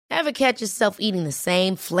Ever catch yourself eating the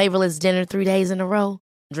same flavorless dinner 3 days in a row?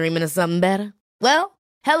 Dreaming of something better? Well,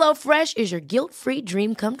 HelloFresh is your guilt-free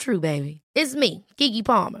dream come true, baby. It's me, Keke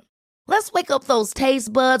Palmer. Let's wake up those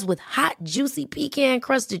taste buds with hot, juicy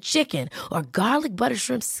pecan-crusted chicken or garlic butter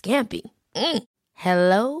shrimp scampi.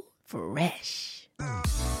 Hello Fresh.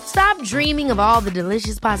 Stop dreaming of all the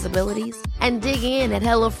delicious possibilities and dig in at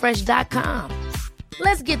HelloFresh.com.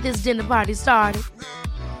 Let's get this dinner party started.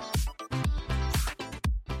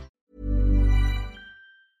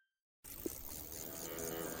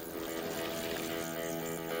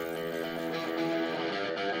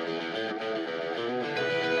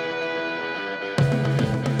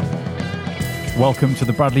 Welcome to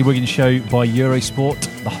the Bradley Wiggins Show by Eurosport,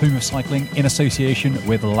 the home of cycling in association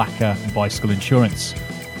with Laka Bicycle Insurance.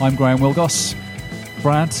 I'm Graham Wilgoss.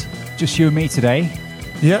 Brad, just you and me today.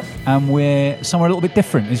 Yep. And we're somewhere a little bit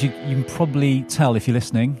different, as you can probably tell if you're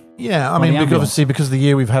listening. Yeah, I mean, because of the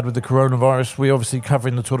year we've had with the coronavirus, we're obviously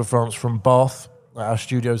covering the Tour de France from Bath, our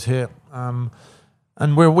studios here. And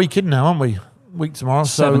we're a week in now, aren't we? Week tomorrow.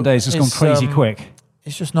 7 days has gone crazy quick.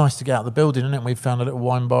 It's just nice to get out of the building, isn't it? We've found a little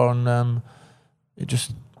wine bar and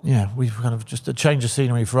we've kind of just a change of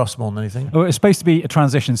scenery for us more than anything. Well, it's supposed to be a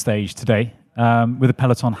transition stage today, with the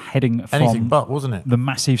peloton heading from anything but, wasn't it? The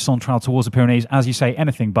massive Centrale towards the Pyrenees. As you say,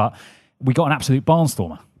 anything but. We got an absolute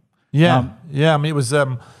barnstormer. Yeah, I mean, it was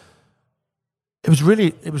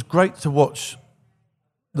great to watch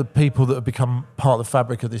the people that have become part of the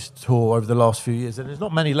fabric of this tour over the last few years, and there's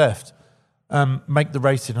not many left, make the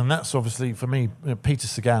racing, and that's obviously for me, Peter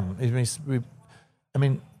Sagan. I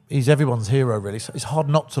mean, he's everyone's hero, really. So it's hard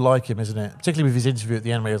not to like him, isn't it? Particularly with his interview at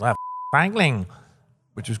the end where he was like, "Frankling,"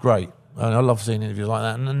 which was great. And I love seeing interviews like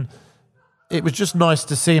that. And it was just nice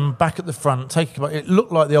to see him back at the front. It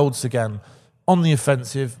looked like the old Sagan on the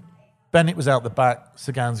offensive. Bennett was out the back.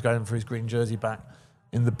 Sagan's going for his green jersey back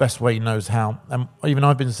in the best way he knows how. And even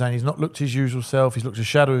I've been saying he's not looked his usual self. He's looked a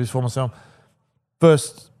shadow of his former self.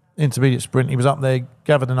 First intermediate sprint, he was up there,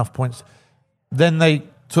 gathered enough points. Then they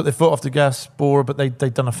took their foot off the gas, Bora, but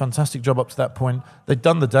they'd done a fantastic job up to that point. They'd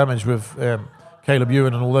done the damage with Caleb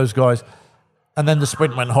Ewan and all those guys. And then the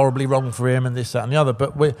sprint went horribly wrong for him and this, that and the other.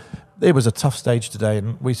 But it was a tough stage today,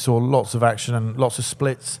 and we saw lots of action and lots of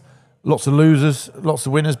splits, lots of losers, lots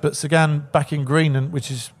of winners. But Sagan back in green, which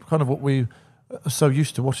is kind of what we are so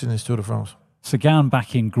used to watching this Tour de France. Sagan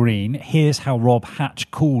back in green. Here's how Rob Hatch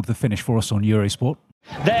called the finish for us on Eurosport.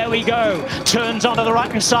 There we go, turns onto the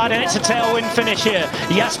right-hand side and it's a tailwind finish here.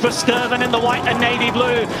 Jasper Stuyven in the white and navy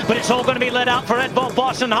blue, but it's all going to be led out for Edvald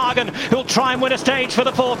Boasson Hagen, who'll try and win a stage for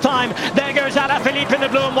the fourth time. There goes Alaphilippe in the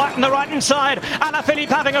blue and white on the right-hand side. Alaphilippe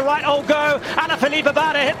having a right old go. Alaphilippe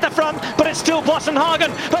about to hit the front, but it's still Boasson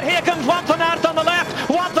Hagen. But here comes Wout van Aert on the left.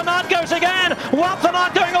 Wout van Aert goes again. Wout van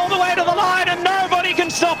Aert going all the way to the line and nobody can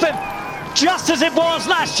stop him. Just as it was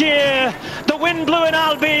last year, the wind blew in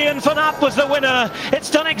Albi and Van Aert was the winner. It's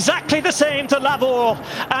done exactly the same to Lavore,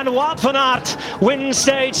 and Wout van Aert wins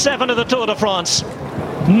stage 7 of the Tour de France.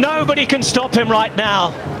 Nobody can stop him right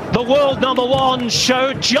now. The world number one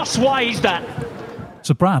showed just why he's that.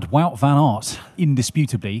 So Brad, Wout van Aert,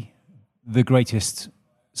 indisputably the greatest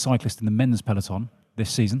cyclist in the men's peloton this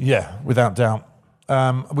season. Yeah, without doubt.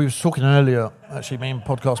 We were talking earlier, actually, me and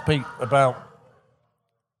Podcast Pete, about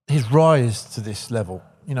his rise to this level.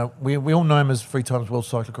 You know, we all know him as 3 times world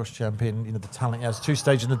cyclocross champion. You know, the talent he has. 2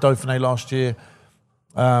 stages in the Dauphiné last year.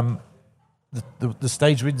 The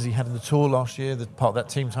stage wins he had in the Tour last year, the part of that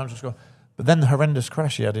team time trial. But then the horrendous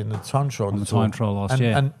crash he had in the time trial. On the time trial last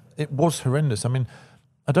year. And it was horrendous. I mean,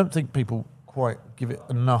 I don't think people quite give it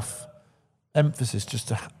enough emphasis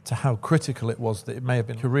just to how critical it was, that it may have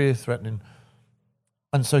been career-threatening.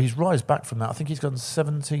 And so he's rise back from that. I think he's gone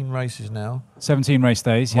 17 races now. 17 race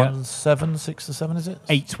days, yeah. 6 or 7, is it?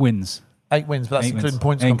 8 wins. 8 wins, but that's including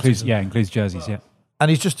points. Includes jerseys, yeah. And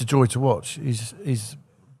he's just a joy to watch. He's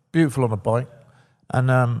beautiful on a bike,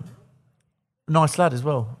 and nice lad as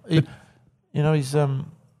well. He's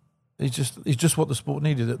just what the sport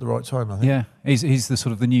needed at the right time, I think. Yeah, he's the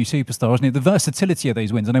sort of the new superstar, isn't he? The versatility of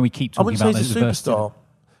those wins. I know we keep talking about he's those. a superstar.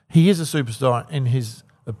 He is a superstar in his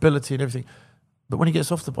ability and everything. But when he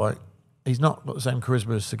gets off the bike, he's not got the same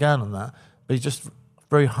charisma as Sagan on that. But he's just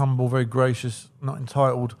very humble, very gracious, not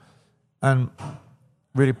entitled, and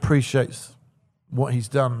really appreciates what he's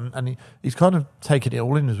done. And he's kind of taken it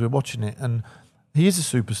all in as we're watching it. And he is a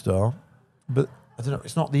superstar, but I don't know,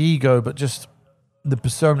 it's not the ego, but just the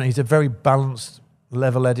persona. He's a very balanced,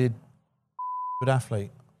 level-headed, good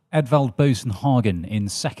athlete. Edvald Boasson Hagen in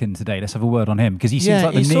second today. Let's have a word on him, because he seems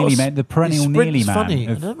like the perennial nearly man. Funny.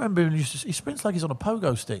 I don't remember him. He sprints like he's on a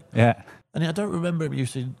pogo stick. Yeah, and I don't remember him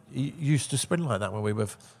he used to sprint like that when we were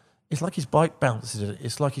it's like his bike bounces.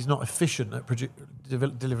 It's like he's not efficient at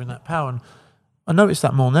delivering that power. And I noticed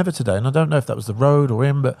that more than ever today. And I don't know if that was the road or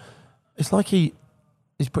him, but it's like he's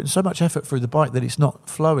putting so much effort through the bike that it's not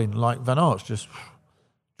flowing like Van Aert's. Just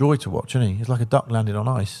joy to watch, isn't he? He's like a duck landing on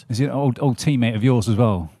ice. Is he an old teammate of yours as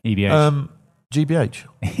well, EBH? GBH.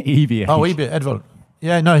 EBH. Oh, EBH, Edvald.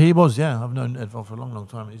 Yeah, no, he was, yeah. I've known Edvald for a long, long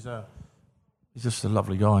time. He's just a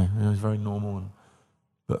lovely guy. You know, he's very normal,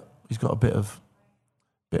 but he's got a bit of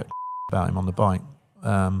about him on the bike.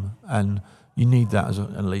 And you need that as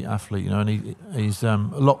an elite athlete, you know, and he's a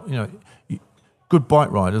lot, you know, good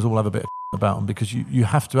bike riders all have a bit about them because you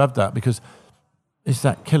have to have that because it's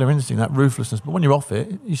that killer instinct, that ruthlessness. But when you're off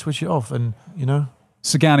it, you switch it off and, you know.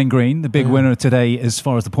 Sagan in green, the big winner today as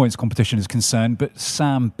far as the points competition is concerned, but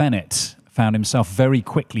Sam Bennett found himself very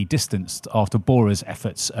quickly distanced after Bora's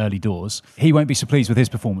efforts early doors. He won't be so pleased with his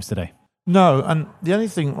performance today. No, and the only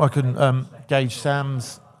thing I can gauge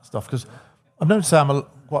Sam's stuff, because I've known Sam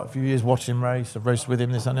quite a few years, watching him race, I've raced with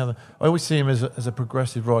him, this and the other. I always see him as a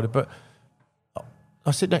progressive rider, but I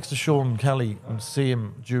sit next to Sean Kelly and see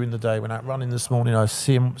him during the day. When out running this morning, I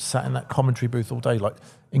see him sat in that commentary booth all day, like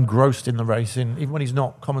engrossed in the racing, even when he's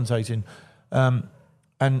not commentating.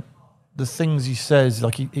 And the things he says,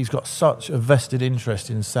 like he's got such a vested interest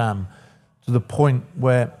in Sam to the point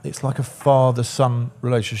where it's like a father-son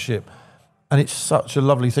relationship. And it's such a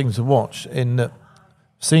lovely thing to watch in that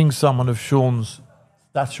seeing someone of Sean's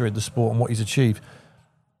stature in the sport and what he's achieved,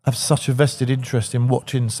 have such a vested interest in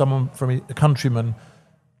watching someone from a countryman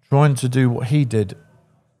trying to do what he did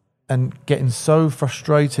and getting so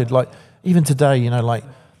frustrated. Like, even today, you know, like,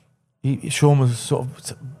 Sean was sort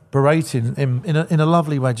of berating him in a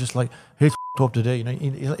lovely way, just like, here's up today. You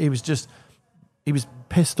know, he was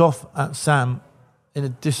pissed off at Sam in a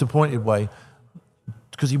disappointed way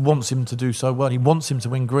because he wants him to do so well. He wants him to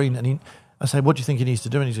win green. And I say, what do you think he needs to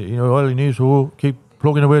do? And he said, you know, all he needs to keep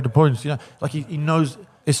plugging away at the points. You know, like he knows.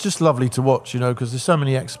 It's just lovely to watch, you know, because there's so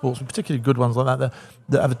many exports, particularly good ones like that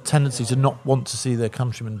have a tendency to not want to see their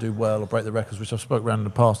countrymen do well or break the records, which I've spoke around in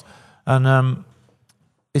the past. And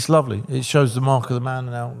it's lovely. It shows the mark of the man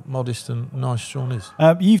and how modest and nice Sean is.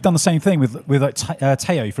 You've done the same thing with like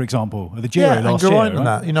Teo, for example, at the Giro last year, right? And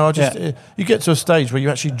that. You know, you get to a stage where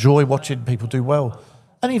you actually enjoy watching people do well,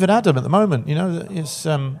 and even Adam at the moment. You know, it's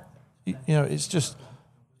it's just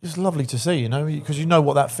lovely to see. You know, because you know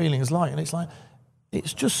what that feeling is like, and it's like.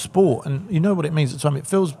 It's just sport, and you know what it means at the time. It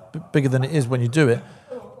feels bigger than it is when you do it.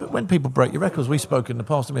 But when people break your records, we spoke in the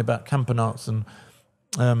past to me about Campenaerts and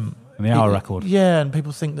the hour record. Yeah, and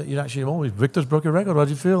people think that you'd actually, Victor's broke a record, how do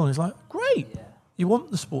you feel? And it's like, great. You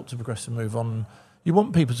want the sport to progress and move on. You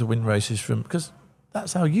want people to win races because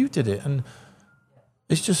that's how you did it. And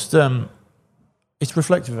it's just, it's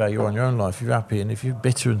reflective of how you are in your own life. If you're happy, and if you're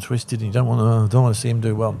bitter and twisted and you don't want to see him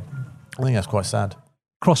do well, I think that's quite sad.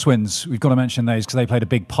 Crosswinds, we've got to mention those because they played a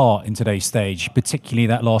big part in today's stage, particularly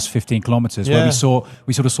that last 15 kilometres where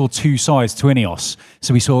we sort of saw two sides to Ineos.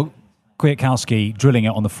 So we saw Kwiatkowski drilling it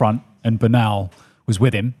on the front, and Bernal was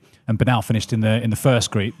with him, and Bernal finished in the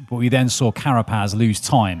first group. But we then saw Carapaz lose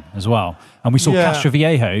time as well, and we saw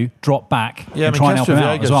Castroviejo drop back and try and help him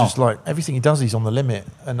out as well. Just like everything he does, he's on the limit,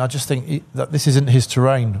 and I just think that this isn't his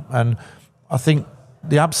terrain. And I think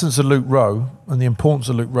the absence of Luke Rowe and the importance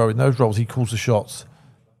of Luke Rowe in those roles, he calls the shots.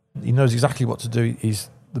 He knows exactly what to do. He's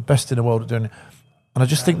the best in the world at doing it. And I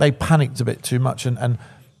just think they panicked a bit too much. And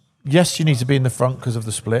yes, you need to be in the front because of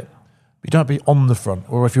the split, but you don't have to be on the front.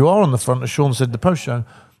 Or if you are on the front, as Sean said in the post-show,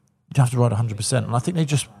 you have to ride 100%. And I think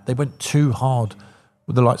they went too hard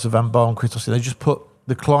with the likes of Van Baarle and Kwiatkowski. They just put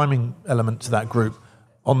the climbing element to that group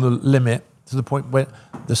on the limit to the point where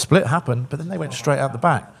the split happened, but then they went straight out the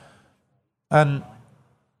back. And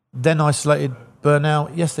then isolated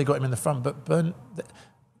Bernal. Yes, they got him in the front, but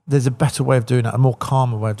there's a better way of doing that, a more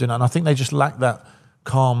calmer way of doing that. And I think they just lack that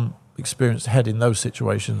calm, experienced head in those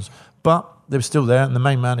situations. But they were still there, and the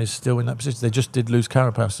main man is still in that position. They just did lose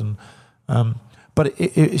Carapaz. But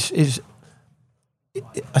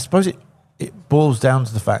I suppose it boils down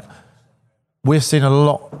to the fact we're seeing a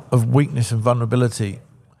lot of weakness and vulnerability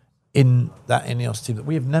in that Ineos team that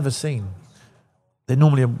we have never seen. They're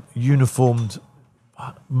normally a uniformed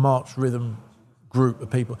march rhythm group of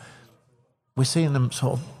people. We're seeing them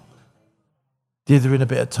sort of dithering a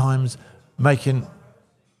bit at times, making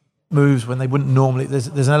moves when they wouldn't normally. There's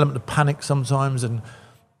an element of panic sometimes, and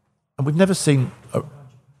we've never seen a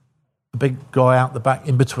big guy out the back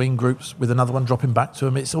in between groups with another one dropping back to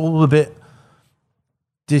him. It's all a bit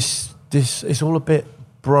it's all a bit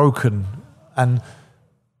broken, and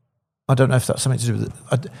I don't know if that's something to do with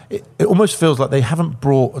it. It almost feels like they haven't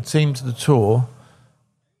brought a team to the tour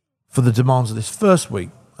for the demands of this first week.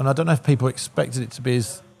 And I don't know if people expected it to be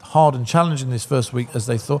as hard and challenging this first week as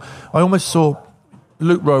they thought. I almost saw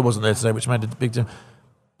Luke Rowe wasn't there today, which made a big difference.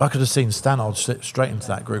 I could have seen Stannard sit straight into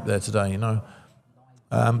that group there today,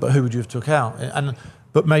 But who would you have took out?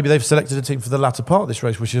 But maybe they've selected a team for the latter part of this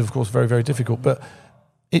race, which is, of course, very, very difficult. But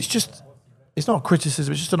it's not a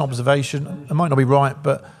criticism, it's just an observation. It might not be right,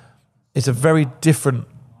 but it's a very different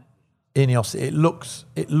Ineos. It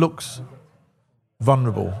looks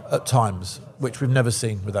vulnerable at times, which we've never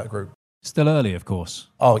seen with that group. Still early, of course.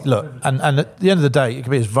 Oh, look, and at the end of the day, it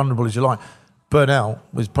can be as vulnerable as you like. Bernal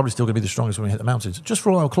was probably still going to be the strongest when we hit the mountains. Just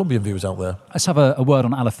for all our Colombian viewers out there. Let's have a word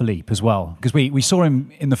on Alaphilippe as well, because we saw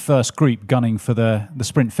him in the first group gunning for the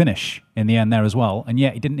sprint finish in the end there as well, and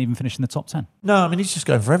yet he didn't even finish in the top 10. No, I mean, he's just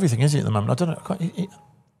going for everything, isn't he, at the moment? I don't know. I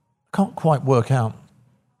can't quite work out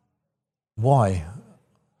why.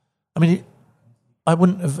 I mean, I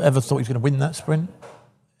wouldn't have ever thought he was going to win that sprint.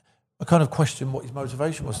 I kind of question what his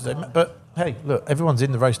motivation was today. But, hey, look, everyone's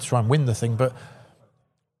in the race to try and win the thing, but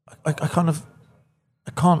I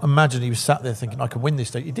can't imagine he was sat there thinking, I can win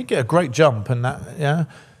this day. He did get a great jump and that, yeah.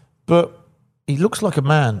 But he looks like a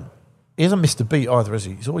man. He hasn't missed a beat either, has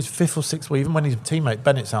he? He's always fifth or sixth, even when his teammate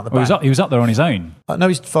Bennett's out the back. He was up there on his own. I know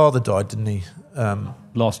his father died, didn't he?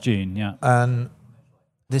 Last June, yeah. And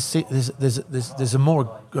there's a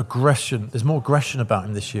more aggression. There's more aggression about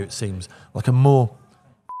him this year, it seems. Like a more,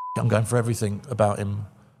 I'm going for everything about him.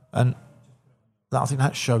 And I think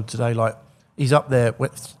that showed today, like, he's up there,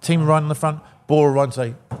 with team riding on the front, Bora riding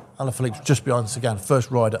today, Alaphilippe's just behind Sagan, first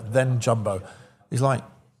rider, then Jumbo. He's like,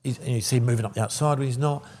 you see him moving up the outside when he's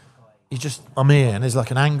not. He's just, I'm here, and there's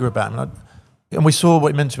like an anger about him. And we saw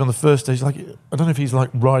what he meant to be on the first day. He's like, I don't know if he's like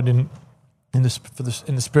riding in the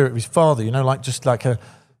spirit of his father, like just like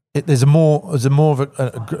there's more of an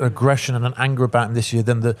aggression and an anger about him this year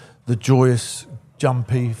than the joyous,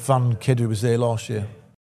 jumpy, fun kid who was there last year.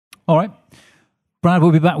 All right. Brad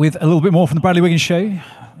will be back with a little bit more from the Bradley Wiggins Show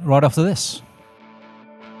right after this.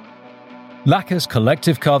 Lacquer's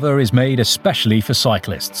collective cover is made especially for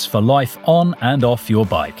cyclists, for life on and off your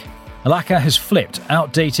bike. Lacquer has flipped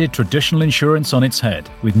outdated traditional insurance on its head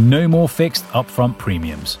with no more fixed upfront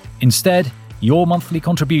premiums. Instead, your monthly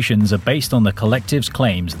contributions are based on the collective's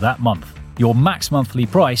claims that month. Your max monthly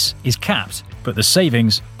price is capped, but the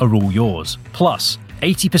savings are all yours. Plus,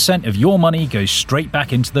 80% of your money goes straight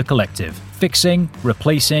back into the collective, fixing,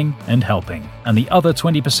 replacing, and helping. And the other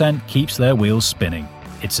 20% keeps their wheels spinning.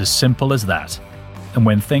 It's as simple as that. And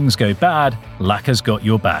when things go bad, Lacquer's got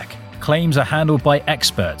your back. Claims are handled by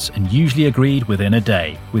experts and usually agreed within a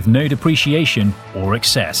day, with no depreciation or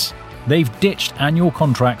excess. They've ditched annual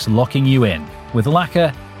contracts locking you in. With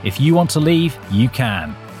Lacquer, if you want to leave, you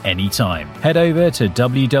can. Anytime. Head over to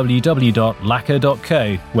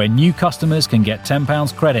www.lacquer.co, where new customers can get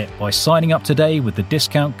 £10 credit by signing up today with the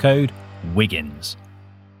discount code WIGGINS.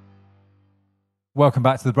 Welcome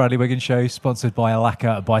back to the Bradley Wiggins Show, sponsored by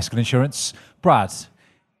Lacquer Bicycle Insurance. Brad,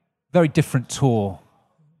 very different tour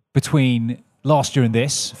between last year and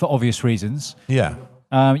this, for obvious reasons. Yeah.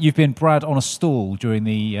 You've been Brad on a stall during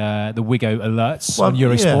the Wiggo alerts on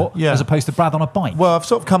Eurosport, as opposed to Brad on a bike. Well, I've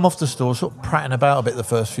sort of come off the stall, sort of prattling about a bit the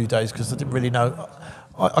first few days because I didn't really know.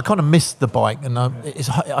 I kind of missed the bike, and it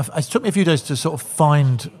took me a few days to sort of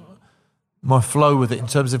find my flow with it in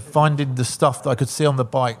terms of finding the stuff that I could see on the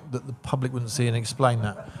bike that the public wouldn't see and explain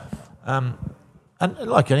that. And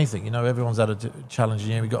like anything, everyone's had a challenge.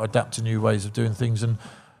 We've got to adapt to new ways of doing things. And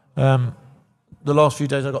the last few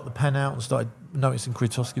days I got the pen out and started noticing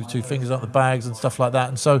Kwiatkowski with two fingers up the bags and stuff like that.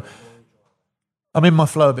 And so I'm in my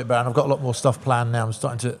flow a bit better, and I've got a lot more stuff planned now. I'm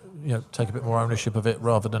starting to take a bit more ownership of it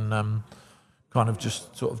rather than kind of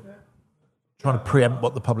just sort of trying to preempt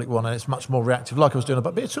what the public want, and it's much more reactive like I was doing.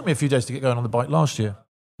 But it took me a few days to get going on the bike last year.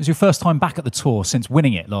 It was your first time back at the Tour since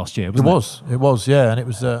winning it last year, wasn't it? It was, yeah. And it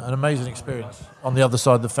was an amazing experience on the other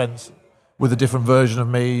side of the fence with a different version of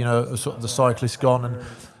me, sort of the cyclist gone.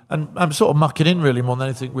 And I'm sort of mucking in really more than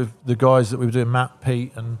anything with the guys that we were doing, Matt,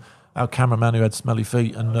 Pete, and our cameraman who had smelly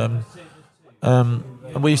feet. And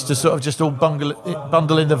we used to sort of just all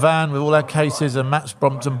bundle in the van with all our cases, and Matt's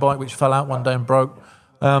Brompton bike, which fell out one day and broke.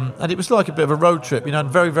 And it was like a bit of a road trip, and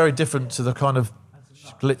very, very different to the kind of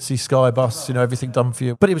glitzy Sky bus, everything done for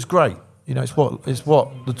you. But it was great. It's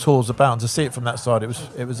what the tour's about, and to see it from that side, it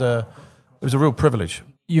was a real privilege.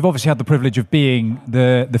 you've obviously had the privilege of being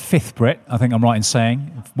the fifth Brit, I think I'm right in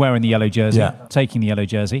saying, wearing the yellow jersey, taking the yellow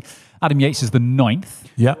jersey. Adam Yates is the 9th.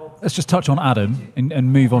 Yeah. Let's just touch on Adam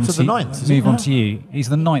and move on So to the 9th, move on to you. He's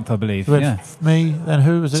the 9th, I believe. Me, then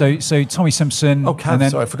who was it? So Tommy Simpson. Oh, Cav, and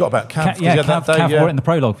then sorry, I forgot about Cav. Cav wore it in the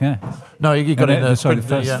prologue, No, he got in the sorry,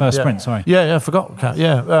 sprint. the first sprint, sorry. Yeah, I forgot Cav.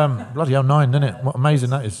 Yeah, bloody hell, 9, isn't it? What amazing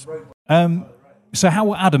that is. So how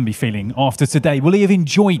will Adam be feeling after today? Will he have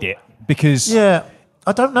enjoyed it? Because Yeah,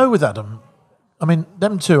 I don't know with Adam. I mean,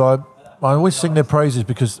 them two, I always sing their praises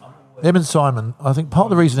because him and Simon, I think part of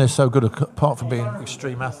the reason they're so good, apart from being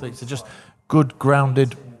extreme athletes, they're just good,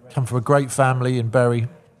 grounded, come from a great family in Bury.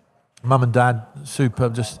 Mum and dad,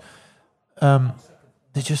 superb. Just they're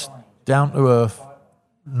just down to earth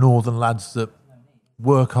northern lads that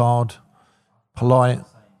work hard, polite.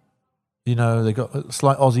 You know, they got a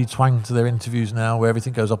slight Aussie twang to their interviews now, where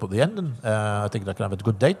everything goes up at the end, and I think they can have a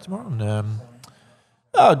good date tomorrow.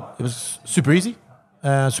 And it was super easy,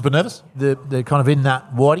 super nervous. They're kind of in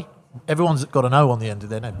that Waddy. Everyone's got an O on the end of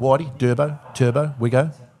their name. Waddy, Turbo,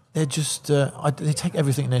 Wigo. They're just, they take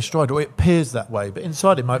everything in their stride, or it appears that way, but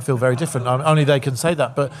inside it might feel very different. Only they can say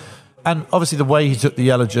that. And obviously the way he took the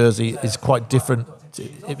yellow jersey is quite different.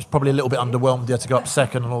 It was probably a little bit underwhelmed. He had to go up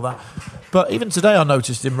second and all that. But even today I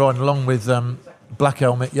noticed him riding along with black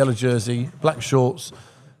helmet, yellow jersey, black shorts,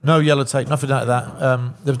 no yellow tape, nothing like that.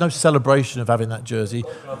 There was no celebration of having that jersey.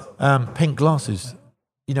 Pink glasses.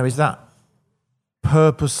 You know, is that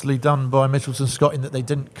purposely done by Mitchelton Scott in that they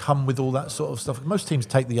didn't come with all that sort of stuff? Most teams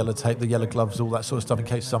take the yellow tape, the yellow gloves, all that sort of stuff in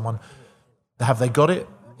case someone... Have they got it?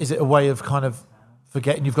 Is it a way of kind of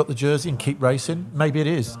forgetting you've got the jersey and keep racing? Maybe it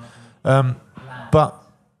is. But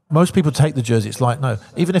most people take the jersey. It's like, no.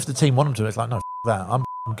 Even if the team want them to, it's like, no, that. I'm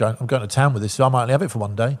going to town with this, so I might only have it for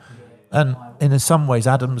one day. And in some ways,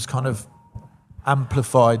 Adam's kind of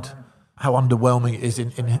amplified how underwhelming it is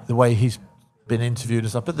in the way he's been interviewed and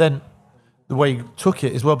stuff. But then the way he took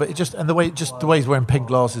it as well, but it just, and the way he's wearing pink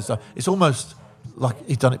glasses, it's almost like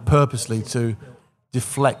he's done it purposely to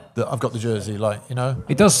deflect that I've got the jersey, like, you know.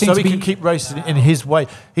 It does seem so to he can keep racing in his way.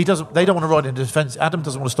 They don't want to ride in defence. Adam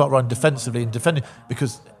doesn't want to start riding defensively and defending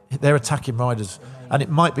because they're attacking riders, and it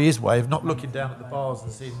might be his way of not looking down at the bars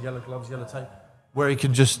and seeing yellow gloves, yellow tape, where he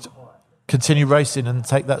can just continue racing and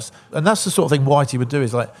take that. And that's the sort of thing Whitey would do,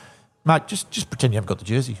 is like, Mate, just pretend you haven't got the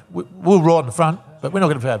jersey. We'll ride in the front, but we're not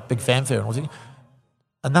going to have a big fanfare and all that.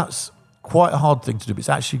 And that's quite a hard thing to do, but it's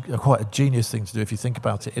actually quite a genius thing to do if you think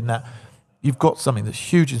about it, in that you've got something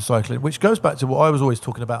that's huge in cycling, which goes back to what I was always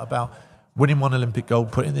talking about winning one Olympic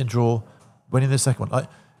gold, putting it in the draw, winning the second one. Like,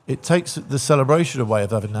 it takes the celebration away of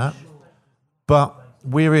having that, but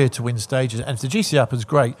we're here to win stages. And if the GC happens,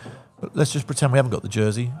 great, but let's just pretend we haven't got the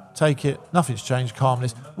jersey. Take it, nothing's changed,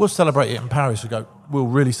 calmness. We'll celebrate it in Paris. We'll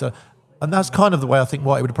really celebrate. And that's kind of the way I think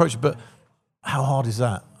Whitey would approach it, but how hard is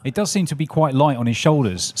that? It does seem to be quite light on his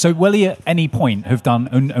shoulders. So will he at any point have done,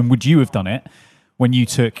 and would you have done it when you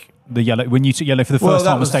took the yellow? When you took yellow for the first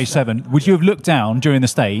time on stage 7, would you have looked down during the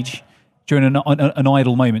stage, during an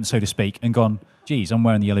idle moment, so to speak, and gone, "Geez, I'm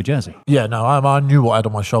wearing the yellow jersey"? Yeah, no, I knew what I had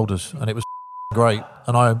on my shoulders, and it was great,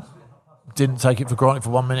 and I didn't take it for granted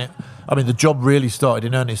for 1 minute. I mean, the job really started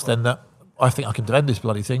in earnest then, that I think I can defend this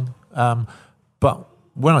bloody thing. But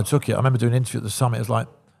when I took it, I remember doing an interview at the summit. It was like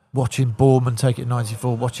watching Boorman take it in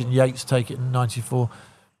 94, watching Yates take it in 94.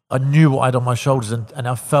 I knew what I had on my shoulders, and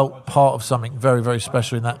I felt part of something very, very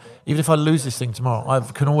special in that. Even if I lose this thing tomorrow, I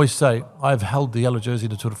can always say I've held the yellow jersey of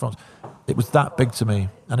the Tour de France. It was that big to me,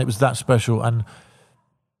 and it was that special, and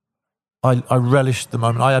I relished the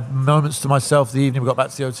moment. I had moments to myself the evening we got back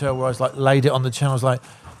to the hotel where I was like, laid it on the channel. I was like,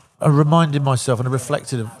 I reminded myself and I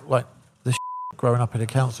reflected of like the growing up in a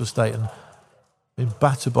council estate and being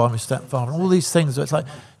battered by my stepfather and all these things. It's like,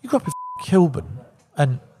 you grew up in Kilburn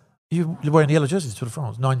and you're wearing the yellow jersey to Tour de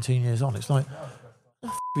France, 19 years on. It's like, how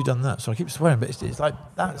have you done that? So I keep swearing, but it's like,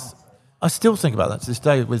 I still think about that to this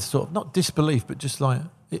day with sort of, not disbelief, but just like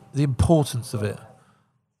the importance of it.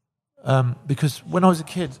 Because when I was a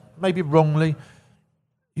kid, maybe wrongly,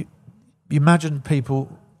 you imagine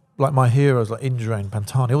people like my heroes, like Indurain,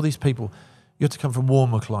 Pantani, all these people, you had to come from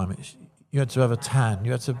warmer climates. You had to have a tan.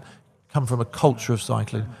 You had to come from a culture of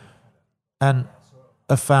cycling and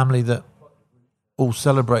a family that all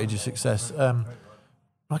celebrated your success.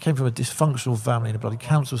 I came from a dysfunctional family in a bloody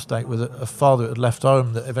council estate with a father that had left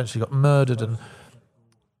home that eventually got murdered,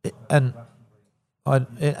 and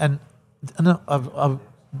I've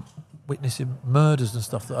witnessing murders and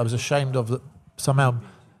stuff that I was ashamed of, that somehow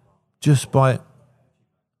just by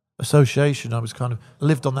association I was kind of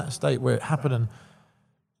lived on that estate where it happened,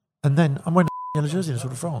 and then I'm wearing a yellow jersey in the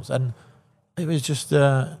Tour de France, and it was just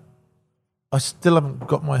I still haven't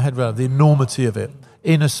got my head around the enormity of it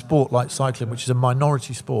in a sport like cycling, which is a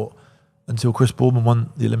minority sport, until Chris Boorman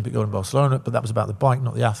won the Olympic gold in Barcelona, but that was about the bike,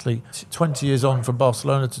 not the athlete. 20 years on from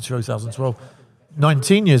Barcelona to 2012.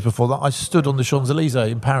 19 years before that, I stood on the Champs-Élysées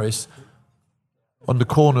in Paris on the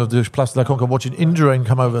corner of the Place de la Concorde watching Indurain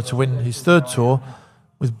come over to win his third tour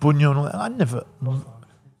with Bugno and all that. And I never,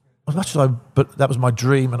 as much as but that was my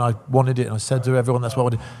dream and I wanted it and I said to everyone that's what I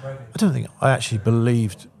wanted. I don't think I actually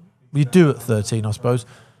believed. You do at 13, I suppose.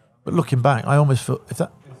 But looking back, I almost felt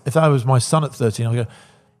if that was my son at 13, I'd go,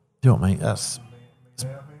 you know what, mate, it's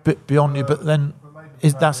a bit beyond you. But then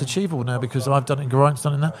that's achievable now because I've done it in Geraint's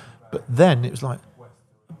done it now. But then it was like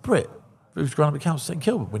a Brit who's grown up at Council St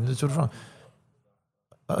Kilda winning the Tour de France.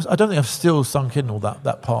 I don't think I've still sunk in all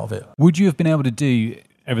that part of it. Would you have been able to do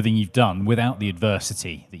everything you've done without the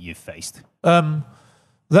adversity that you've faced? The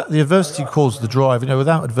adversity caused the drive.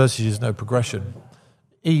 Without adversity, there's no progression.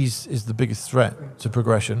 Ease is the biggest threat to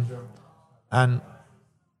progression, and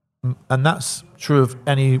that's true of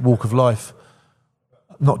any walk of life,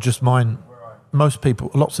 not just mine. Lots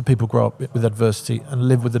of people grow up with adversity and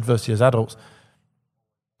live with adversity as adults.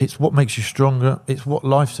 It's what makes you stronger. It's what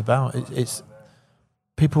life's about. It's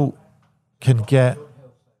people can get.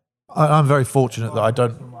 I'm very fortunate that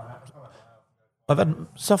I've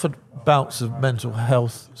suffered bouts of mental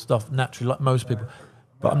health stuff naturally, like most people,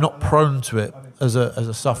 but I'm not prone to it as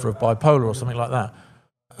a sufferer of bipolar or something like that.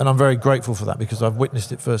 And I'm very grateful for that because I've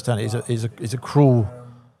witnessed it firsthand. It's a cruel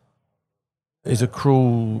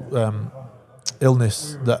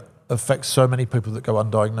illness that affects so many people that go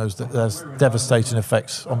undiagnosed, that there's devastating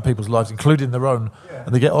effects on people's lives, including their own,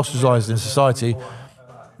 and they get ostracised in society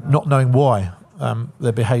not knowing why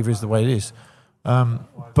their behaviour is the way it is.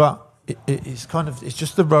 But it's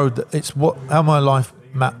just the road how my life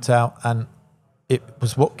mapped out, and it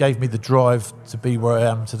was what gave me the drive to be where I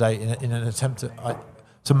am today in an attempt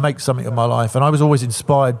to make something of my life. And I was always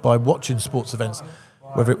inspired by watching sports events,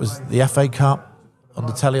 whether it was the FA Cup on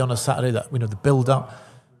the telly on a Saturday, the build-up,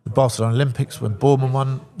 the Barcelona Olympics when Boorman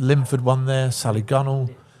won, Linford won there, Sally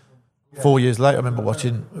Gunnell. 4 years later, I remember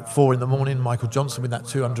watching at 4 a.m, Michael Johnson with that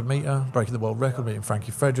 200-metre, breaking the world record, meeting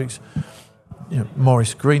Frankie Fredericks,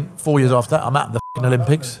 Maurice Green. 4 years after that, I'm at the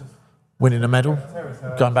Olympics, winning a medal,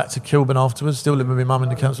 going back to Kilburn afterwards, still living with my mum in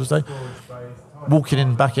the council estate,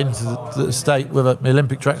 walking back into the estate with an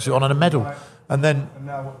Olympic tracksuit on and a medal, and then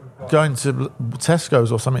going to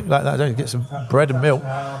Tesco's or something like that, get some bread and milk,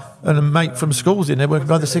 and a mate from school's in there working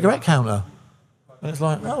by the cigarette counter. And it's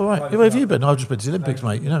like, oh, right, where have you been? I've just been to the Olympics,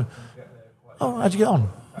 mate, Oh, how'd you get on?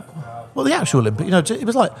 Well, the actual Olympics,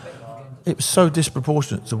 it was so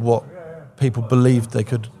disproportionate to what people believed they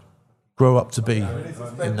could grow up to be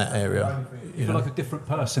in that area. You feel like a different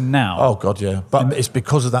person now. Oh, God, yeah. But it's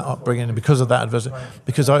because of that upbringing and because of that adversity,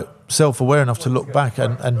 because I'm self-aware enough to look back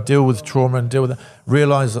and deal with trauma and deal with that,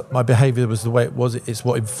 realise that my behaviour was the way it was. It's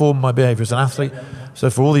what informed my behaviour as an athlete.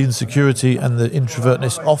 So for all the insecurity and the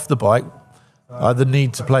introvertness off the bike, I had the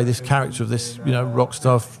need to play this character of this, rock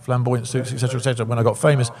star, flamboyant suits, etc., etc. When I got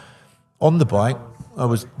famous on the bike, I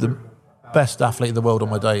was the best athlete in the world on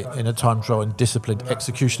my day in a time trial and disciplined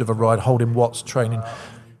execution of a ride, holding watts, training.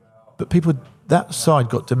 But that side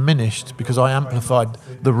got diminished because I amplified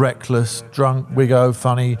the reckless, drunk, wiggo,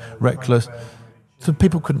 funny, reckless. So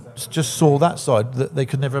people just saw that side that they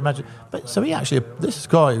could never imagine. But so this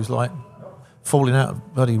guy who's like falling out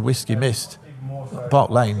of bloody whiskey mist,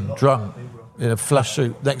 Park Lane, drunk, in a flash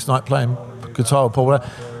suit, next night playing guitar with Paul.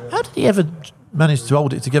 How did he ever manage to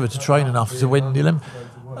hold it together to train enough to win the Olympics?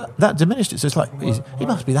 That diminished it. So it's like, he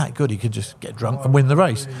must be that good, he could just get drunk and win the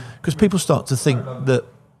race. Because people start to think that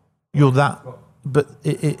you're that, but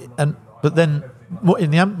then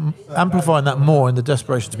in the amplifying that more in the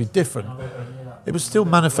desperation to be different, it was still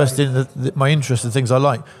manifesting my interest in things I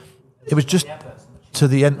like. It was just to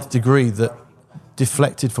the nth degree that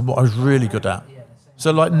deflected from what I was really good at.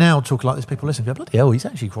 So like now, talking like this, people listen, go, bloody hell, he's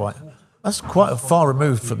actually that's quite a far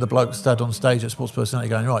removed from the bloke stood on stage at Sports Personality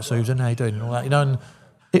going, right, so who's in, how you doing, and all that, and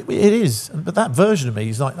it is. But that version of me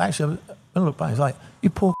is like, actually, when I look back, it's like, you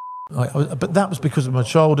poor but that was because of my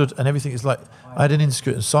childhood and everything. It's like, I had an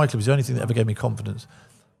insecurity, and cycling was the only thing that ever gave me confidence.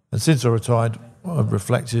 And since I retired, I've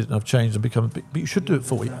reflected and I've changed and become, but you should do it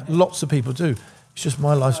 40. Lots of people do. It's just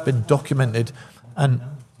my life's been documented and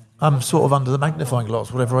I'm sort of under the magnifying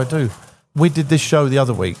glass, whatever I do. We did this show the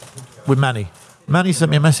other week with Manny. Manny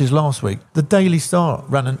sent me a message last week. The Daily Star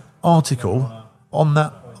ran an article on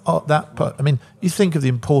that. I mean, you think of the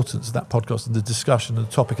importance of that podcast and the discussion and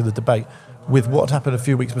the topic of the debate with what happened a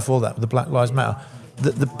few weeks before that with the Black Lives Matter,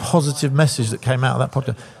 the positive message that came out of that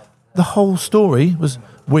podcast. The whole story was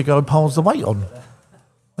Wiggo piles the weight on.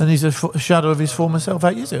 And he's a shadow of his former self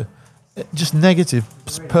 8 years ago. Just negative,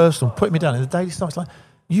 personal, putting me down. In the Daily Star, it's like,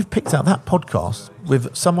 you've picked out that podcast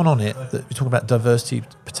with someone on it that we talk about diversity,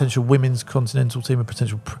 potential women's continental team, and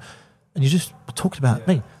potential, and you just talked about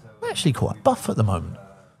me. I'm actually quite buff at the moment.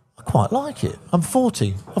 I quite like it. I'm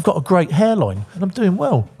 40. I've got a great hairline, and I'm doing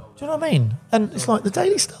well. Do you know what I mean? And it's like the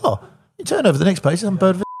Daily Star. You turn over the next page, and I'm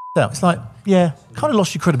bird of out. It's like, yeah, kind of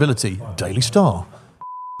lost your credibility. Daily Star.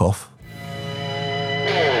 Off.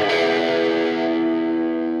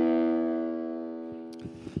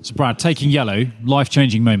 So, Brad, taking yellow,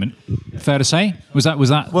 life-changing moment. Fair to say? Was that?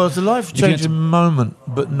 Well, it's a life-changing moment,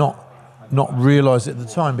 but not realised it at the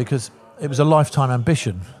time, because it was a lifetime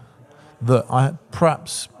ambition that I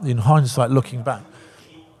perhaps, in hindsight, looking back,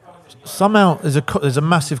 somehow there's a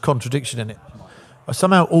massive contradiction in it. I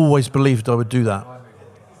somehow always believed I would do that,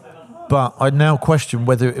 but I now question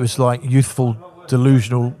whether it was like youthful,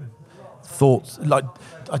 delusional thoughts. Like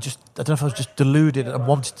I don't know if I was just deluded and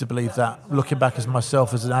wanted to believe that, looking back as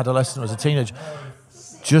myself as an adolescent or as a teenager,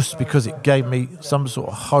 just because it gave me some sort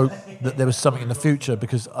of hope that there was something in the future,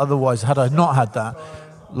 because otherwise, had I not had that,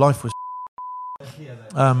 life was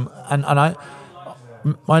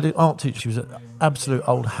my art teacher, she was an absolute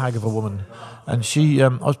old hag of a woman, and she I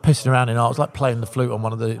was pissing around in art. I was like playing the flute on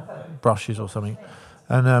one of the brushes or something,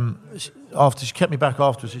 and after she kept me back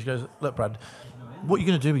afterwards, she goes, "Look, Brad, what are you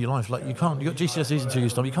going to do with your life? Like, you got GCSEs in 2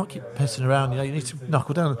 years' time. You can't keep pissing around. You need to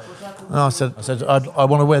knuckle down." And I said, I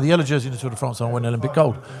want to wear the yellow jersey in the Tour de France. I want to win Olympic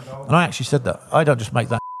gold. And I actually said that. I don't just make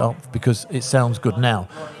that up because it sounds good now.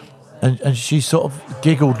 And she sort of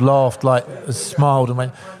giggled, laughed, like smiled, and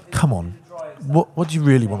went, "Come on, what do you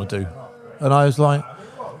really want to do?" And I was like,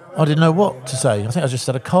 I didn't know what to say. I think I just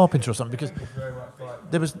said a carpenter or something, because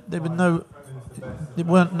no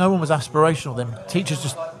one was aspirational then. Teachers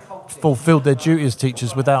just fulfilled their duty as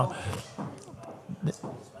teachers without.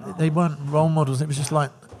 They weren't role models. It was just like,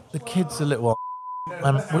 the kid's a little.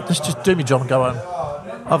 Let's just do my job and go home.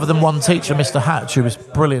 Other than one teacher, Mr. Hatch, who was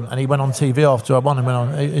brilliant, and he went on TV after I won and went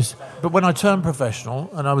on. But when I turned professional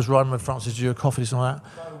and I was riding with Francis Dewar, Cofidis and all that,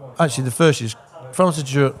 actually the first years, Francis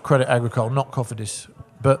Dewar, Credit Agricole, not Cofidis,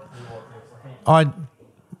 but I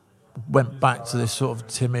went back to this sort of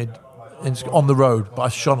timid, on the road, but I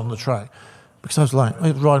shone on the track, because I was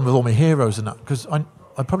riding with all my heroes and that, because I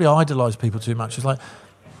probably idolised people too much. It's like,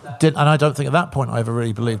 and I don't think at that point I ever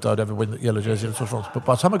really believed I'd ever win the yellow jersey in the Tour de France. But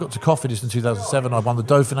by the time I got to Cofidis in 2007, I won the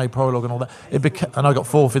Dauphiné prologue and all that. And I got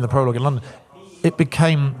fourth in the prologue in London. It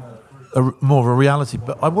became more of a reality.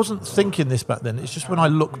 But I wasn't thinking this back then. It's just when I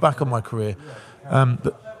look back on my career.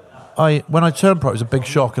 But when I turned pro, it was a big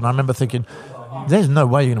shock, and I remember thinking, "There's no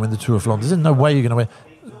way you're going to win the Tour of Flanders. There's no way you're going to win."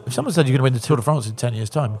 If someone said you're going to win the Tour de France in 10 years'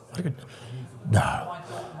 time, I could, no.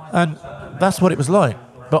 And that's what it was like.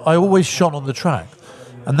 But I always shone on the track.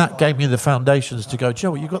 And that gave me the foundations to go,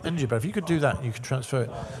 Joe, you've got the energy, but if you could do that, you could transfer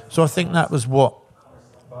it. So I think that was what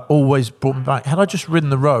always brought me back. Had I just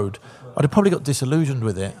ridden the road, I'd have probably got disillusioned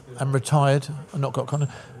with it and retired and not got kind of.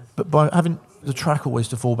 But by having the track always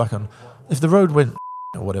to fall back on, if the road went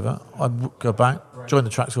or whatever, I'd go back, join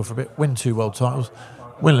the track school for a bit, win 2 world titles,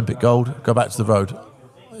 win Olympic gold, go back to the road.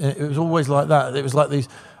 It was always like that. It was like these.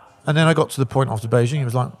 And then I got to the point after Beijing, it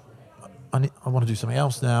was like, I want to do something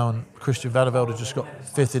else now. And Christian Vadeveld had just got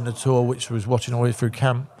 5th in the Tour, which was watching all the way through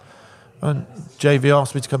camp. And JV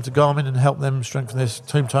asked me to come to Garmin and help them strengthen this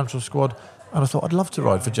Team Time Trial squad. And I thought, I'd love to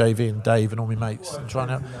ride for JV and Dave and all my mates and try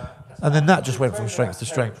and help. And then that just went from strength to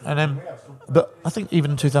strength. And then, but I think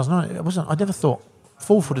even in 2009, I never thought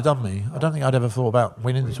 4th would have done me. I don't think I'd ever thought about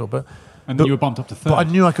winning the Tour. And then you were bumped up to 3rd. But I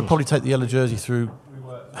knew I could probably take the yellow jersey through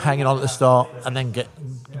hanging on at the start and then get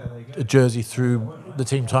a jersey through the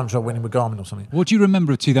Team Time Trial winning with Garmin or something. What do you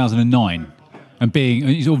remember of 2009 and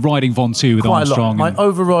being sort of riding Vontu with Quite Armstrong? My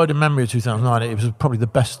overriding memory of 2009, it was probably the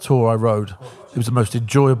best tour I rode. It was the most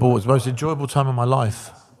enjoyable. It was the most enjoyable time of my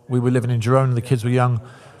life. We were living in Girona, the kids were young.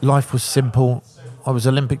 Life was simple. I was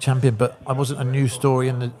Olympic champion, but I wasn't a news story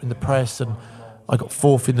in the press, and I got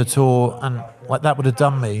 4th in the Tour, and like that would have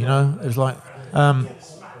done me, you know. It was like,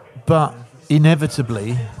 but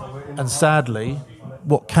inevitably and sadly,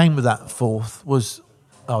 what came with that 4th was,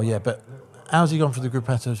 oh yeah, but how's he gone for the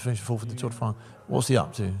Gruppetto to finish 4th in the Tour de France? What's he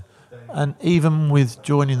up to? And even with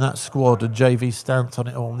joining that squad and JV stance on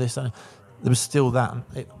it all, and this, and there was still that.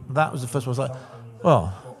 And that was the first one. I was like,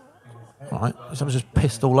 well, all right, someone's just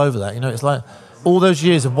pissed all over that. You know, it's like all those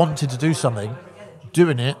years of wanting to do something,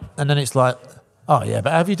 doing it, and then it's like, oh yeah,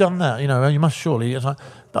 but have you done that? You know, you must surely. It's like,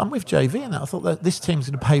 but I'm with JV and that. I thought that this team's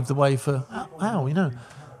going to pave the way for how, you know.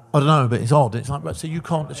 I don't know, but it's odd. It's like, so you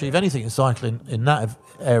can't achieve anything in cycling in that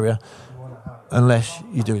area unless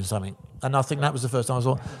you're doing something. And I think that was the first time I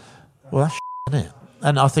thought, well, that's isn't it?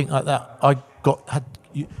 And I think like that,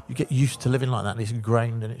 you get used to living like that, and it's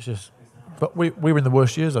ingrained, and it's just. But we were in the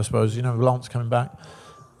worst years, I suppose. You know, Lance coming back,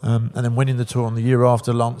 and then winning the tour on the year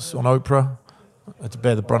after Lance on Oprah. I had to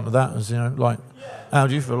bear the brunt of that. As you know, like, how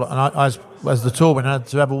do you feel? And I as the tour went, I had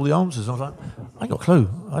to have all the answers. I was like, I ain't got a clue.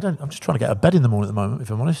 I'm just trying to get out of bed in the morning at the moment, if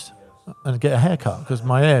I'm honest, and get a haircut, because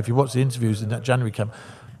my hair, if you watch the interviews in that January camp,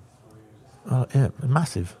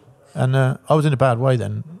 massive. And I was in a bad way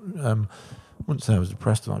then. I wouldn't say I was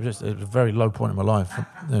depressed. It was a very low point in my life,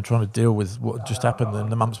 trying to deal with what had just happened in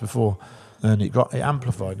the months before, and it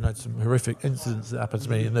amplified. And I had some horrific incidents that happened to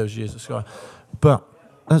me in those years at Sky. But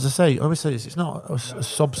as I say, I always say this: it's not a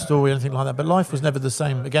sob story or anything like that. But life was never the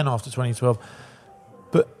same again after 2012.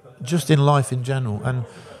 But just in life in general, and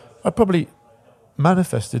I probably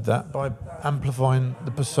manifested that by amplifying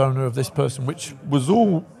the persona of this person, which was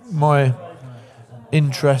all my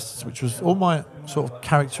interests, which was all my sort of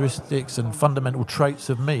characteristics and fundamental traits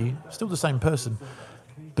of me, still the same person,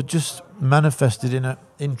 but just manifested in an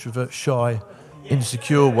introvert, shy,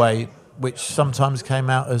 insecure way, which sometimes came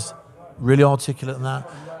out as really articulate and that,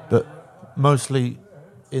 but mostly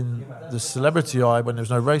in the celebrity eye, when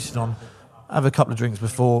there's no racing on, have a couple of drinks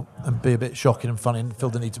before and be a bit shocking and funny and feel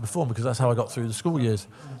the need to perform, because that's how I got through the school years.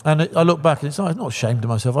 And I look back and I'm not ashamed of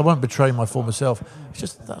myself. I won't betray my former self. It's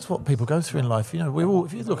just that's what people go through in life. You know,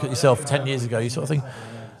 if you look at yourself 10 years ago, you sort of think,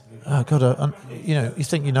 oh God, you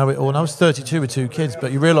think you know it all. And I was 32 with 2 kids,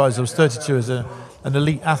 but you realise I was 32 as an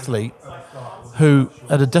elite athlete who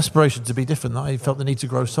had a desperation to be different. That I felt the need to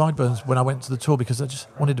grow sideburns when I went to the tour, because I just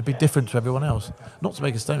wanted to be different to everyone else. Not to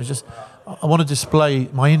make a statement, it's just I want to display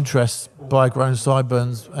my interests by growing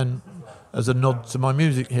sideburns and as a nod to my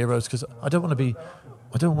music heroes, because I don't want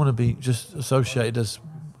to be just associated as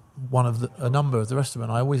one of a number of the rest of them.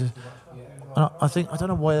 And I think I don't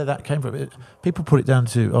know where that came from. People put it down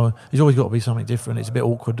to he's always got to be something different. It's a bit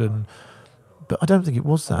awkward, but I don't think it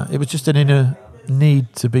was that. It was just an inner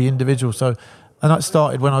need to be individual. So. And that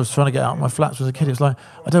started when I was trying to get out of my flats as a kid. It was like,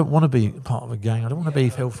 I don't want to be part of a gang. I don't want to be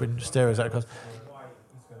filtering stereotypes.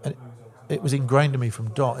 And it was ingrained in me from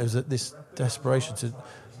dot. It was this desperation to,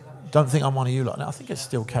 don't think I'm one of you lot. And I think it's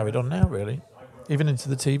still carried on now, really. Even into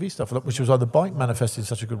the TV stuff, which was like the bike manifested in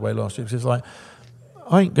such a good way last year. Because it's like,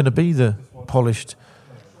 I ain't going to be the polished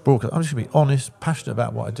broadcast. I'm just going to be honest, passionate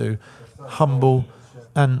about what I do, humble,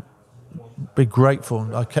 and be grateful.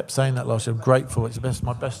 And I kept saying that last year. I'm grateful. It's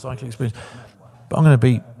my best cycling experience. But I'm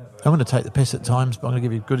going to take the piss at times, but I'm going to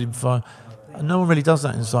give you good info. And no one really does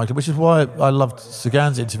that in cycling, which is why I loved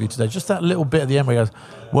Sagan's interview today. Just that little bit at the end where he goes,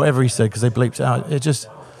 whatever he said, because they bleeped it out. It's just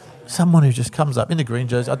someone who just comes up in the green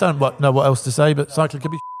jersey. I don't know what else to say, but cycling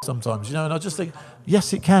can be sometimes, And I just think,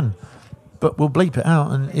 yes, it can, but we'll bleep it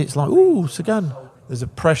out. And it's like, ooh, Sagan. There's a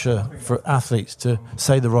pressure for athletes to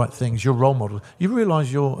say the right things. You're role model. You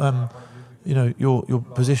realise your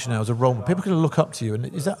position now as a role model. People can look up to you, and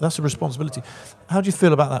that's a responsibility. How do you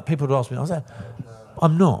feel about that? People would ask me. I say,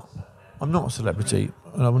 I'm not a celebrity,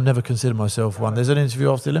 and I will never consider myself one. There's an interview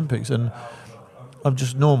after the Olympics, and I'm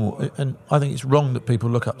just normal. And I think it's wrong that people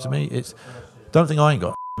look up to me. Don't think I ain't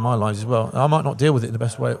got in my life as well. I might not deal with it in the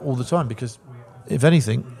best way all the time, because if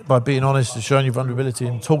anything, by being honest and showing your vulnerability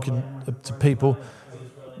and talking to people,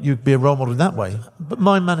 you'd be a role model in that way. But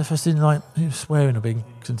mine manifested in like swearing or being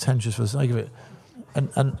contentious for the sake of it.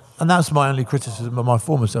 And that's my only criticism of my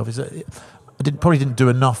former self, is that I probably didn't do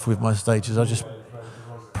enough with my stages. I just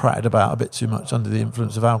pratted about a bit too much under the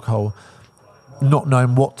influence of alcohol, not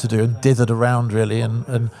knowing what to do, and dithered around really,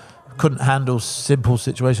 and couldn't handle simple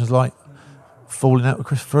situations like falling out with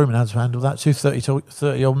Chris Froome, and how to handle that. 2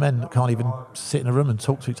 30-year-old men that can't even sit in a room and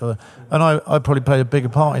talk to each other. And I probably played a bigger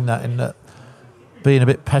part in that being a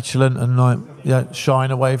bit petulant and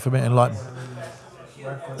shying away from it,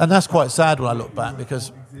 and that's quite sad when I look back,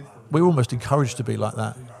 because we were almost encouraged to be like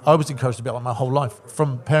that. I was encouraged to be like my whole life,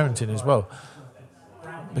 from parenting as well,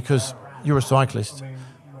 because you're a cyclist,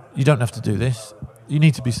 you don't have to do this, you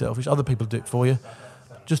need to be selfish, other people do it for you,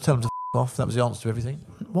 just tell them to off. That was the answer to everything.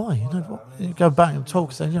 Why? You go back and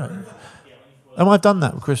talk, say, and I've done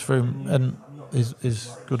that with Chris Froome and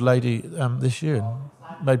his good lady this year, and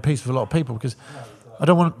made peace with a lot of people, because I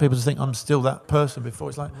don't want people to think I'm still that person before.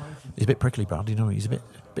 It's like, he's a bit prickly, Brad, he's a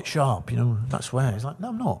bit sharp, that swear. He's like, no,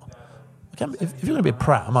 I'm not. If you're going to be a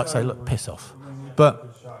prat, I might say, look, piss off.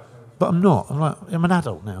 But I'm not. I'm an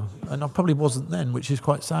adult now, and I probably wasn't then, which is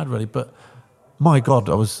quite sad, really. But my God,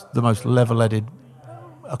 I was the most level-headed.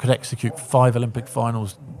 I could execute 5 Olympic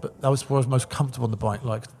finals, but that was where I was most comfortable on the bike.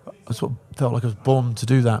 Like, I sort of felt like I was born to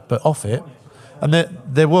do that, but off it. And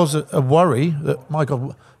there was a worry that, my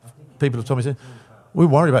God, people have told me, we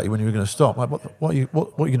worried about you when you were going to stop. Like, what are you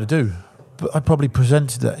going to do? But I probably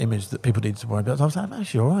presented that image that people needed to worry about. I was like, I'm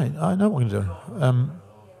actually all right. I know what I'm going to do. I'm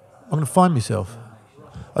going to find myself.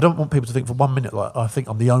 I don't want people to think for 1 minute like I think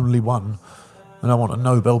I'm the only one and I want a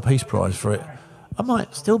Nobel Peace Prize for it. I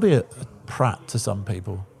might still be a prat to some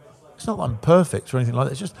people. It's not that I'm perfect or anything like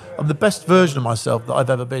that. It's just I'm the best version of myself that I've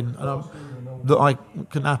ever been, and that I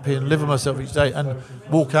can happy and live with myself each day and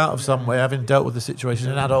walk out of somewhere having dealt with the situation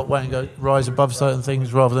in an adult way and go rise above certain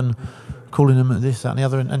things rather than calling them this, that and the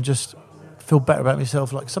other, and just feel better about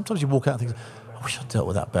myself. Like sometimes you walk out and think, I wish I'd dealt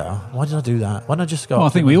with that better. Why did I do that? Why didn't I just go? Well, I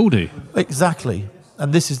think we all do. Exactly.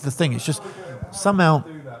 And this is the thing. It's just somehow,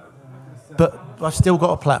 but I've still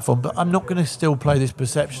got a platform, but I'm not going to still play this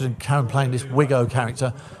perception and carry on playing this Wiggo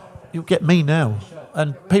character. You'll get me now.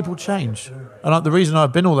 And people change. And the reason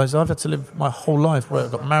I've been all those, I've had to live my whole life where I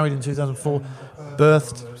got married in 2004,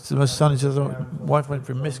 birthed to my son in 2000, my wife went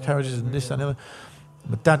through miscarriages and this and the other.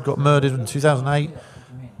 My dad got murdered in 2008.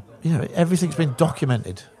 You know, everything's been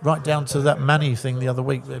documented, right down to that Manny thing the other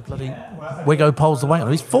week. Where bloody Wiggo polls the weight on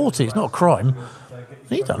him. He's 40, it's not a crime.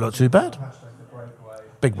 He don't look too bad.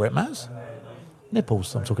 Big wet mass.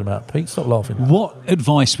 Nipples I'm talking about, Pete. Stop laughing. What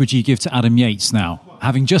advice would you give to Adam Yates now,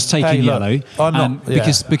 having just taken yellow?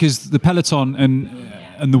 Because the peloton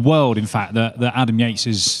and the world, in fact, that Adam Yates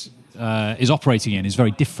is operating in is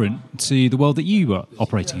very different to the world that you were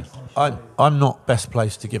operating in. I'm not best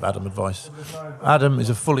placed to give Adam advice. Adam is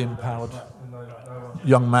a fully empowered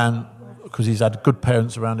young man because he's had good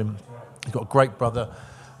parents around him. He's got a great brother.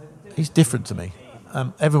 He's different to me.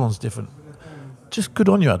 Everyone's different. Just good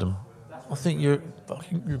on you, Adam. I think you're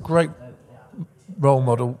a great role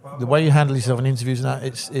model. The way you handle yourself in interviews and that,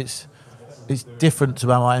 it's different to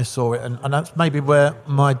how I saw it, and that's maybe where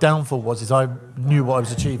my downfall was. Is I knew what I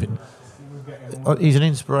was achieving. He's an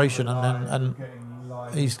inspiration, and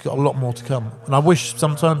he's got a lot more to come. And I wish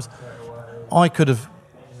sometimes I could have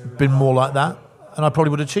been more like that, and I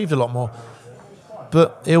probably would have achieved a lot more.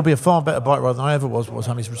 But he'll be a far better bike rider than I ever was by the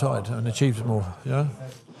time he's retired and achieved more. You know.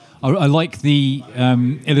 I like the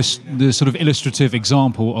sort of illustrative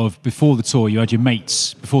example of before the tour you had your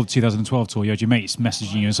mates, before the 2012 tour you had your mates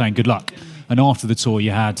messaging you and saying good luck, and after the tour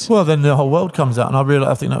you had... Well, then the whole world comes out, and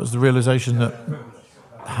I think that was the realisation that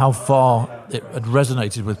how far it had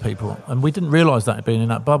resonated with people, and we didn't realise that being in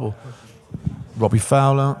that bubble. Robbie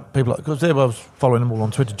Fowler, people like... Because I was following them all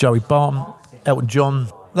on Twitter, Joey Barton, Elton John.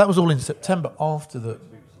 That was all in September after the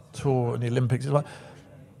tour and the Olympics. It's like...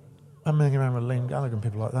 I'm hanging around with Liam Gallagher and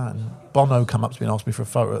people like that, and Bono come up to me and asked me for a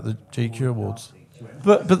photo at the GQ Awards.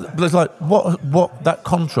 But it's like what that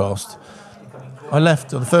contrast. I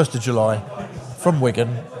left on the 1st of July from Wigan,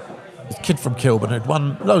 a kid from Kilburn who'd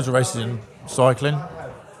won loads of races in cycling,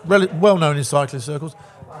 well known in cycling circles,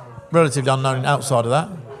 relatively unknown outside of that.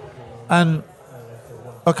 And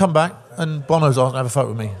I come back and Bono's asked to have a photo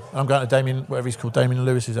with me. And I'm going to Damien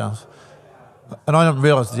Lewis's house. And I don't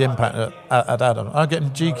realise the impact at Adam. I get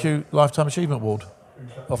him GQ Lifetime Achievement Award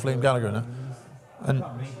off Liam Gallagher and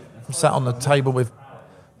I'm sat on the table with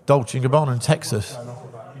Dolce & Gabbana in Texas,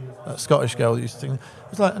 that Scottish girl that used to sing.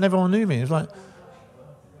 It's like, and everyone knew me. It was like,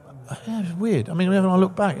 yeah, it was weird. I mean, whenever I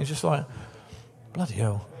look back, it's just like, bloody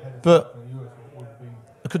hell. But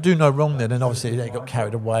I could do no wrong then, and obviously they got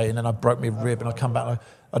carried away, and then I broke my rib, and I come back, and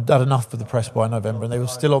I'd done enough for the press by November, and they were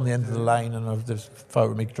still on the end of the lane, and there's a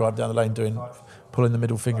photo of me drive down the lane pulling the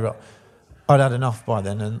middle finger up. I'd had enough by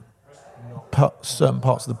then, and certain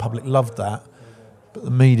parts of the public loved that, but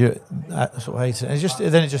the media sort of hated it.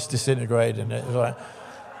 And then it just disintegrated, and it was like...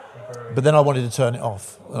 But then I wanted to turn it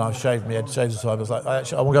off, and I shaved my head, shaved the side. I was like,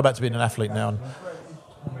 I want to go back to being an athlete now.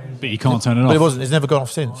 But you can't turn it off. But it wasn't. It's never gone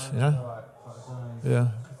off since, you know? Yeah.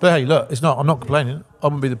 But hey, look, it's not. I'm not complaining. I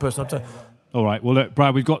wouldn't be the person I'd take. All right. Well, look,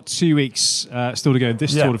 Brad, we've got 2 weeks still to go in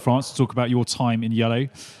this Tour de France to talk about your time in yellow.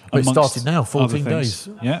 It started now, 14 days.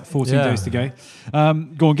 Yeah, 14 days to go.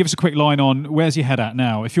 Go on, give us a quick line on where's your head at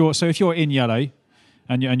now. If you're in yellow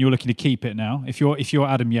and you're looking to keep it now, if you're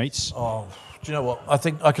Adam Yates. Oh, do you know what? I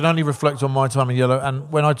think I can only reflect on my time in yellow.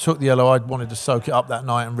 And when I took the yellow, I wanted to soak it up that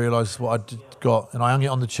night and realise what I'd got. And I hung it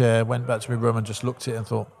on the chair, went back to my room and just looked at it and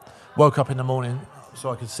thought, woke up in the morning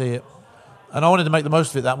so I could see it. And I wanted to make the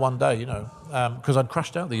most of it that one day, you know, because I'd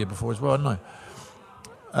crashed out the year before as well, hadn't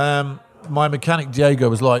I? My mechanic, Diego,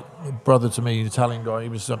 was like a brother to me, an Italian guy.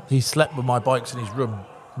 He slept with my bikes in his room,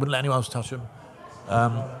 wouldn't let anyone else touch them.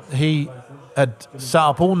 He had sat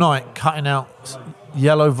up all night cutting out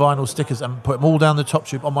yellow vinyl stickers and put them all down the top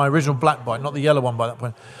tube on my original black bike, not the yellow one by that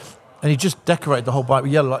point. And he just decorated the whole bike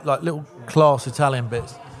with yellow, like little class Italian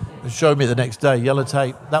bits, and showed me the next day, yellow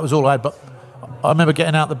tape. That was all I had. But I remember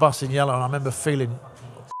getting out the bus in yellow, and I remember feeling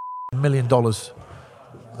 $1 million.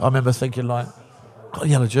 I remember thinking, like, got a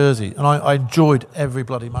yellow jersey. And I enjoyed every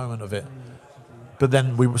bloody moment of it. But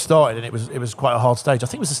then we started, and it was quite a hard stage. I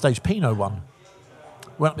think it was the stage Pinot won.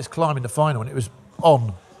 Went up this climb in the final, and it was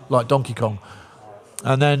on, like Donkey Kong.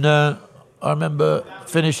 And then I remember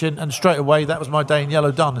finishing, and straight away, that was my day in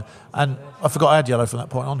yellow done. And I forgot I had yellow from that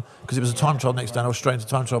point on, because it was a time trial next day, and I was straight into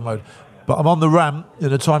time trial mode. But I'm on the ramp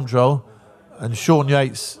in a time trial, and Sean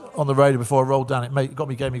Yates on the radio before I rolled down,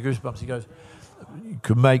 gave me goosebumps. He goes, "You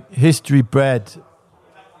could make history, Brad.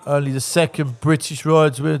 Only the second British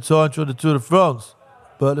rider to win a time trial on the Tour de France,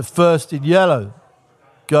 but the first in yellow.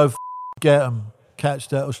 Go get him. Catch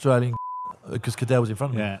that Australian," because Cadell was in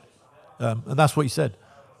front of me. Yeah. And that's what he said.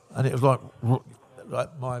 And it was like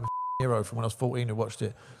my hero from when I was 14 who watched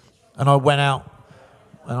it. And I went out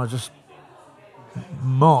and I just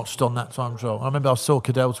marched on that time trial. I remember I saw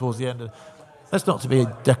Cadell towards the end. That's not to be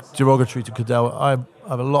derogatory to Cadell. I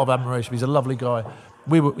have a lot of admiration. He's a lovely guy.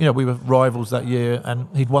 We were rivals that year, and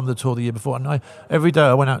he'd won the Tour the year before. And every day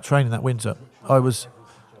I went out training that winter, I was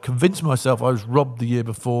convinced myself I was robbed the year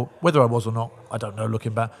before. Whether I was or not, I don't know.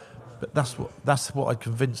 Looking back, but that's what I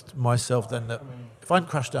convinced myself then, that if I hadn't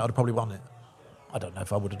crashed out, I'd have probably won it. I don't know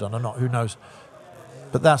if I would have done or not. Who knows?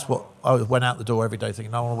 But that's what I went out the door every day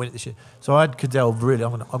thinking, I want to win it this year. So I had Cadell. Really,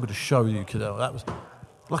 I'm going to show you Cadell. That was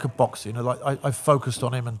like a boxer, like I focused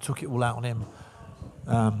on him and took it all out on him.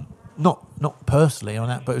 Not personally on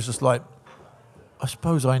that, but it was just like, I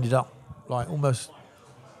suppose I ended up like almost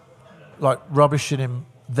like rubbishing him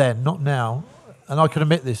then, not now. And I can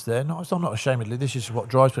admit this then. I'm not ashamedly. This is what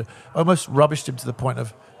drives me. I almost rubbished him to the point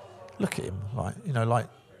of, look at him, like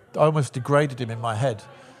I almost degraded him in my head.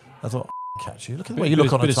 I thought, catch you. Look at the way you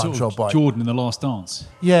look on a time trial bike. Jordan in The Last Dance.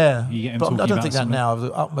 Yeah, you get him but I don't think that something. now. I have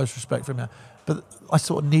the utmost respect for him now. But I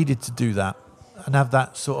sort of needed to do that and have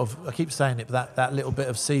that sort of, I keep saying it, but that little bit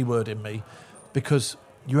of C word in me, because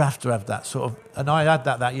you have to have that sort of, and I had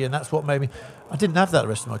that year, and that's what made me, I didn't have that the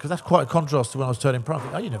rest of my life, because that's quite a contrast to when I was turning pro.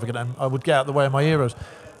 You're never going to, I would get out of the way of my heroes.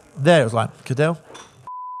 There, it was like, Cadell,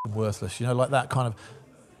 worthless, like that kind of,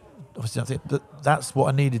 obviously I think that's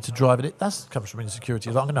what I needed to drive it. That comes from insecurity.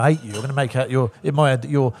 Like, I'm going to hate you. I'm going to make out in my head that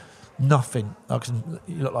you're nothing.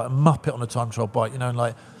 You look like a muppet on a time trial bike,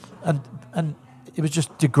 and it was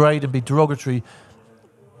just degrade and be derogatory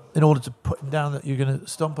in order to put him down, that you're going to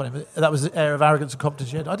stomp on him. That was the air of arrogance and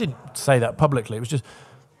competence you had. I didn't say that publicly. It was just,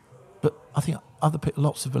 but I think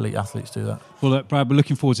lots of elite athletes do that. Well, Brad, we're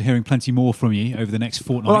looking forward to hearing plenty more from you over the next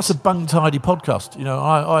fortnight. Well, that's a bung-tidy podcast.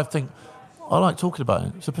 I think I like talking about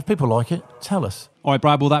it. So if people like it, tell us. All right,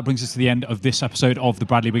 Brad, well, that brings us to the end of this episode of the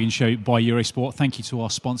Bradley Wiggins Show by Eurosport. Thank you to our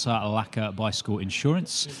sponsor, Laka Bicycle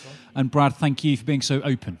Insurance. And Brad, thank you for being so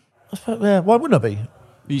open. Yeah, why wouldn't I be?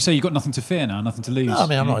 You say you've got nothing to fear now, nothing to lose. No, I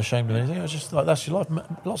mean, I'm not ashamed of anything. It's just like, that's your life.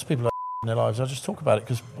 Lots of people are in their lives. I just talk about it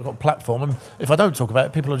because I've got a platform. And if I don't talk about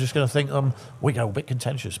it, people are just going to think we go a bit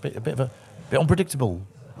contentious, a bit unpredictable,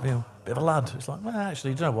 a bit of a lad. It's like, well,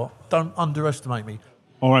 actually, do you know what? Don't underestimate me.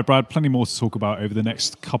 All right, Brad, plenty more to talk about over the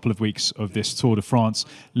next couple of weeks of this Tour de France.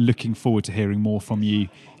 Looking forward to hearing more from you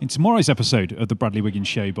in tomorrow's episode of the Bradley Wiggins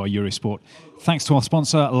Show by Eurosport. Thanks to our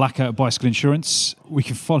sponsor, Laka Bicycle Insurance. We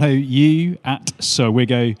can follow you at Sir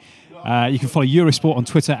Wiggo. You can follow Eurosport on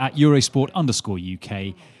Twitter at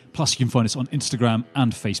Eurosport_UK. Plus, you can find us on Instagram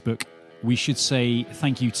and Facebook. We should say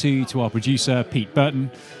thank you to our producer, Pete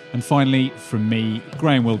Burton. And finally, from me,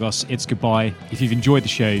 Graham Wilgoss, it's goodbye. If you've enjoyed the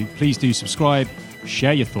show, please do subscribe,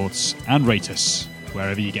 share your thoughts, and rate us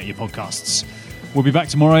wherever you get your podcasts. We'll be back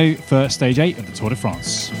tomorrow for Stage 8 of the Tour de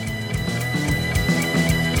France.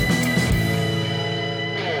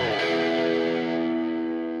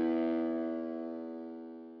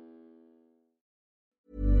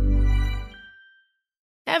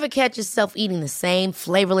 Ever catch yourself eating the same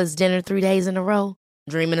flavorless dinner 3 days in a row?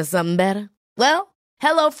 Dreaming of something better? Well,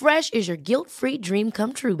 HelloFresh is your guilt-free dream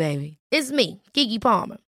come true, baby. It's me, Keke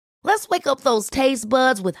Palmer. Let's wake up those taste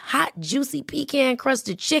buds with hot, juicy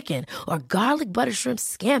pecan-crusted chicken or garlic butter shrimp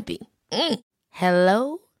scampi.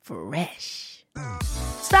 Hello Fresh.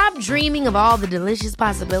 Stop dreaming of all the delicious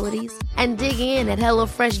possibilities and dig in at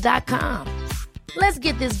HelloFresh.com. Let's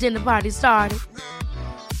get this dinner party started.